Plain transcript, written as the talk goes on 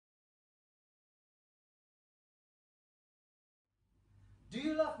Do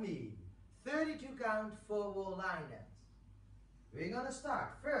you love me? 32 count 4-wall line dance. We're gonna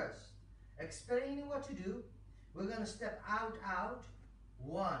start first explaining what to do. We're gonna step out, out,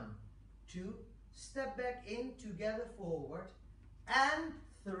 1, 2, step back in, together, forward, and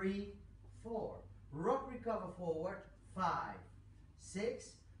 3, 4. Rock, recover, forward, 5,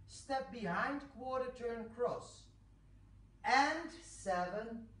 6, step behind, quarter turn, cross, and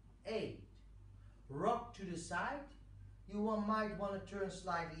 7, 8. Rock to the side. You might want to turn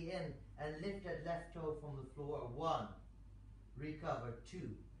slightly in and lift that left toe from the floor, 1, recover, 2.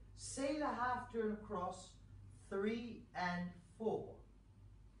 Sail a half turn cross, 3 and 4.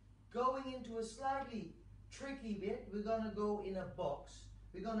 Going into a slightly tricky bit, we're going to go in a box.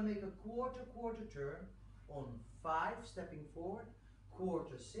 We're going to make a quarter turn on 5, stepping forward,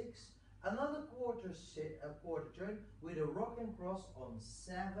 quarter 6, another quarter turn with a rock and cross on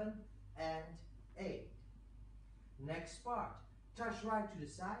 7 and 8. Next part, touch right to the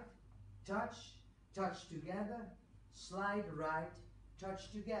side, touch, touch together, slide right,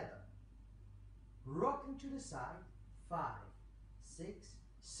 touch together. Rocking to the side, 5, 6,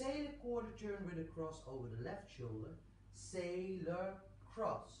 sail a quarter turn with a cross over the left shoulder, sailor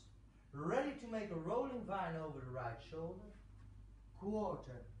cross. Ready to make a rolling vine over the right shoulder,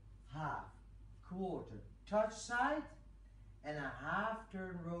 quarter, half, quarter, touch side, and a half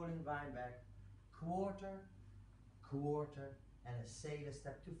turn rolling vine back, quarter, quarter, and a sailor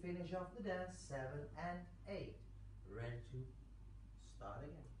step to finish off the dance, 7 and 8. Ready to start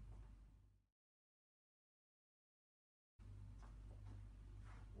again.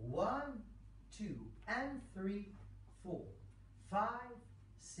 One, 2, and 3, 4, 5,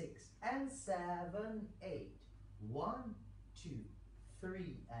 6, and 7, 8. 1, 2,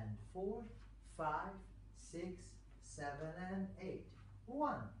 3, and 4, 5, 6, 7, and 8.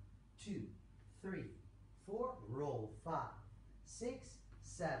 1, 2, 3, 4, roll, 5, 6,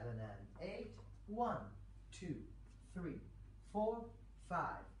 7, and 8. 1, 2, 3, 4, 5,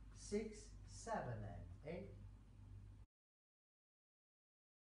 6, 7, and 8.